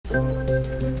Just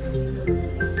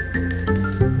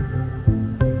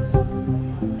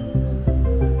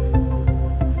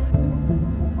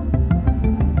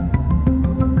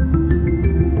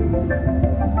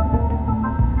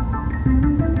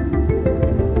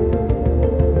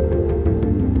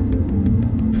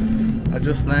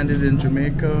landed in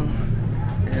Jamaica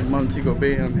in Montego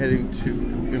Bay. I'm heading to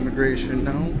immigration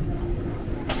now.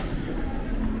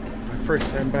 My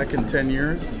first time back in 10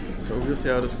 years, so we'll see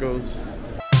how this goes.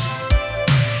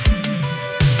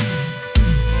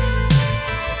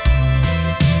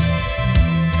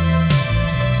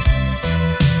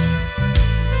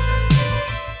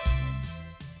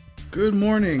 Good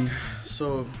morning.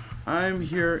 So I'm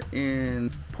here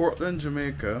in Portland,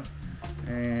 Jamaica,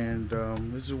 and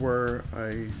this is where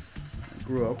I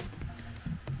grew up.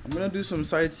 I'm gonna do some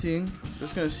sightseeing,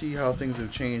 just gonna see how things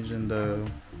have changed in the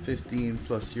 15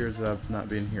 plus years that I've not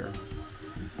been here.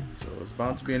 So it's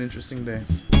bound to be an interesting day.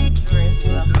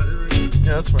 Yeah,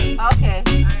 that's fine. Okay,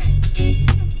 alright.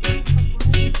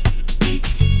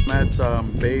 I'm at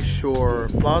Bayshore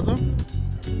Plaza.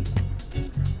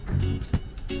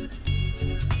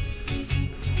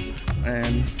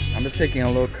 And I'm just taking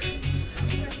a look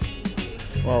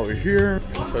while we're here,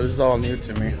 so this is all new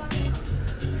to me.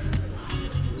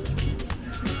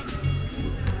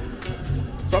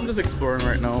 So I'm just exploring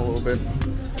right now a little bit.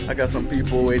 I got some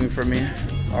people waiting for me,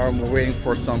 or I'm waiting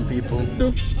for some people.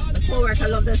 The co-worker, I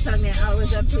love the song, I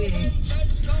always up playing.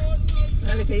 It's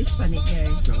not like a Hispanic guy.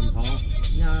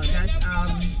 No, that's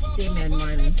Damien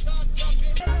Marley.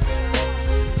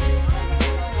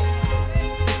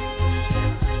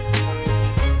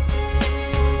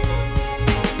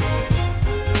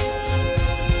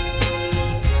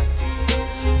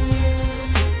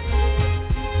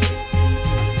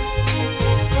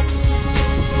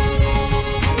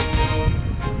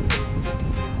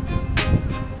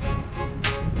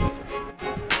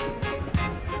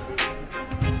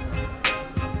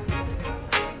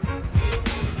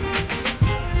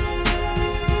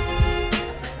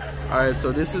 Alright,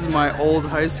 so this is my old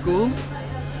high school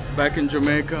back in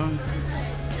Jamaica.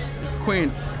 It's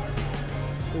quaint. It's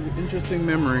an interesting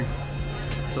memory.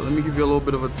 So let me give you a little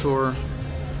bit of a tour.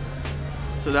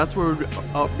 So that's where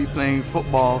I'll be playing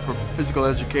football for physical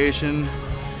education.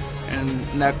 And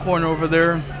in that corner over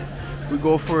there, we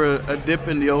go for a dip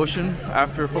in the ocean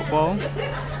after football.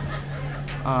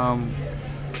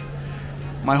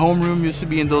 My homeroom used to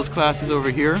be in those classes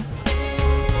over here.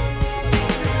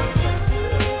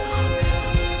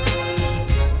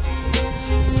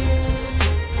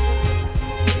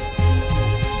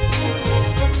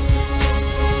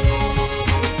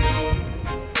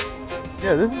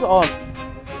 Yeah, this is all.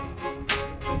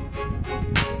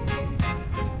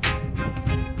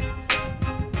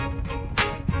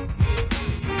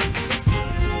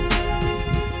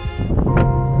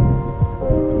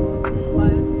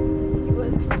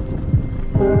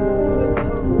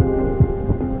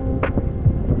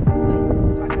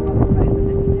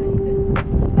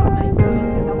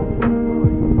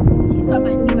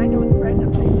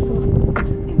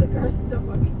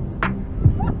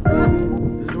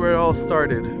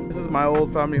 Started. This is my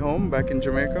old family home back in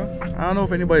Jamaica. I don't know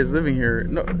if anybody's living here.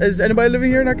 No, is anybody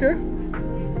living here, Naka?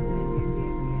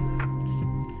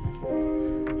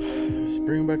 Just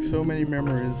bring back so many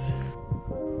memories.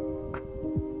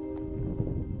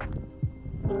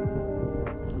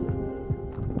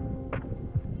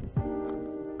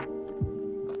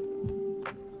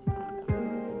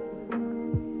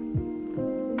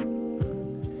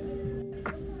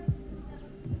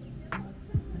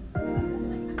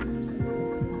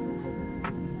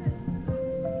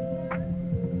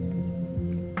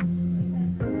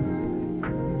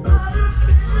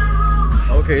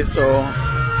 Okay, so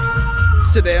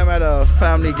today I'm at a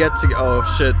family get-together.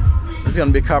 Oh shit, this is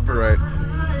gonna be copyright.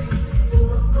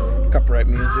 Copyright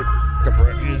music.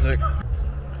 Copyright music.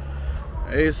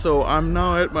 Hey, so I'm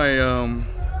now at my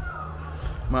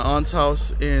my aunt's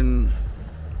house in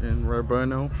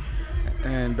Roberno,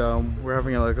 and we're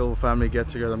having like a little family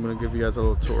get-together. I'm gonna give you guys a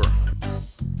little tour.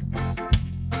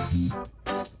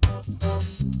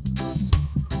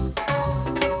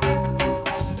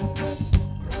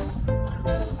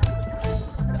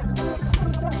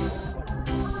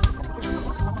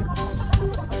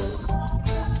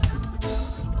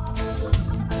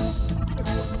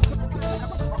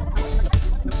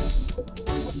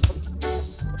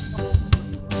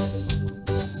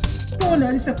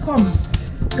 He said, come,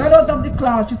 get out of the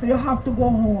class. She said, you have to go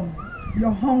home.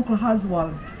 Your uncle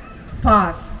Haswell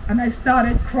passed. And I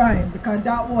started crying because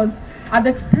that was an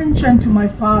extension to my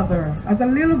father. As a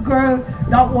little girl,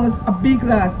 that was a big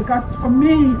loss because for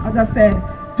me, as I said,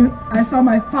 I saw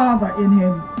my father in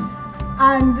him.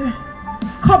 And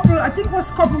I think it was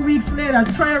a couple weeks later, I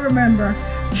try to remember,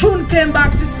 Chun came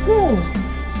back to school.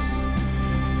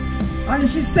 And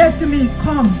she said to me,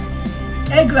 come,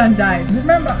 Eglon died.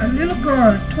 Remember, a little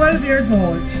girl, 12 years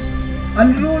old,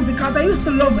 and Lucy, because I used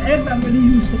to love Eglon when he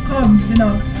used to come, you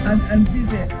know, and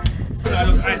visit. So I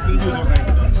was ice cream.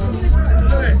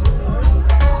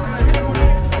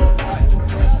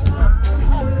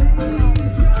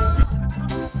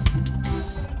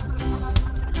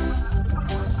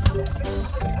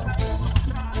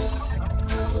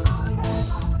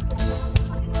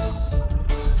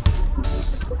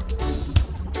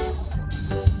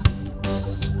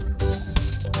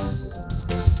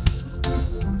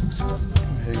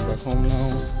 Home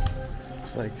now.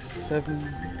 It's like 7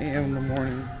 a.m. in the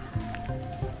morning.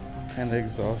 Kind of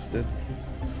exhausted.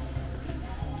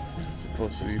 It's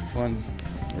supposed to be fun.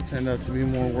 It turned out to be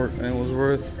more work than it was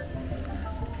worth.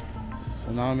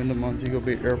 So now I'm in the Montego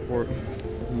Bay Airport.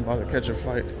 I'm about to catch a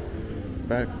flight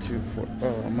back to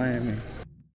Miami.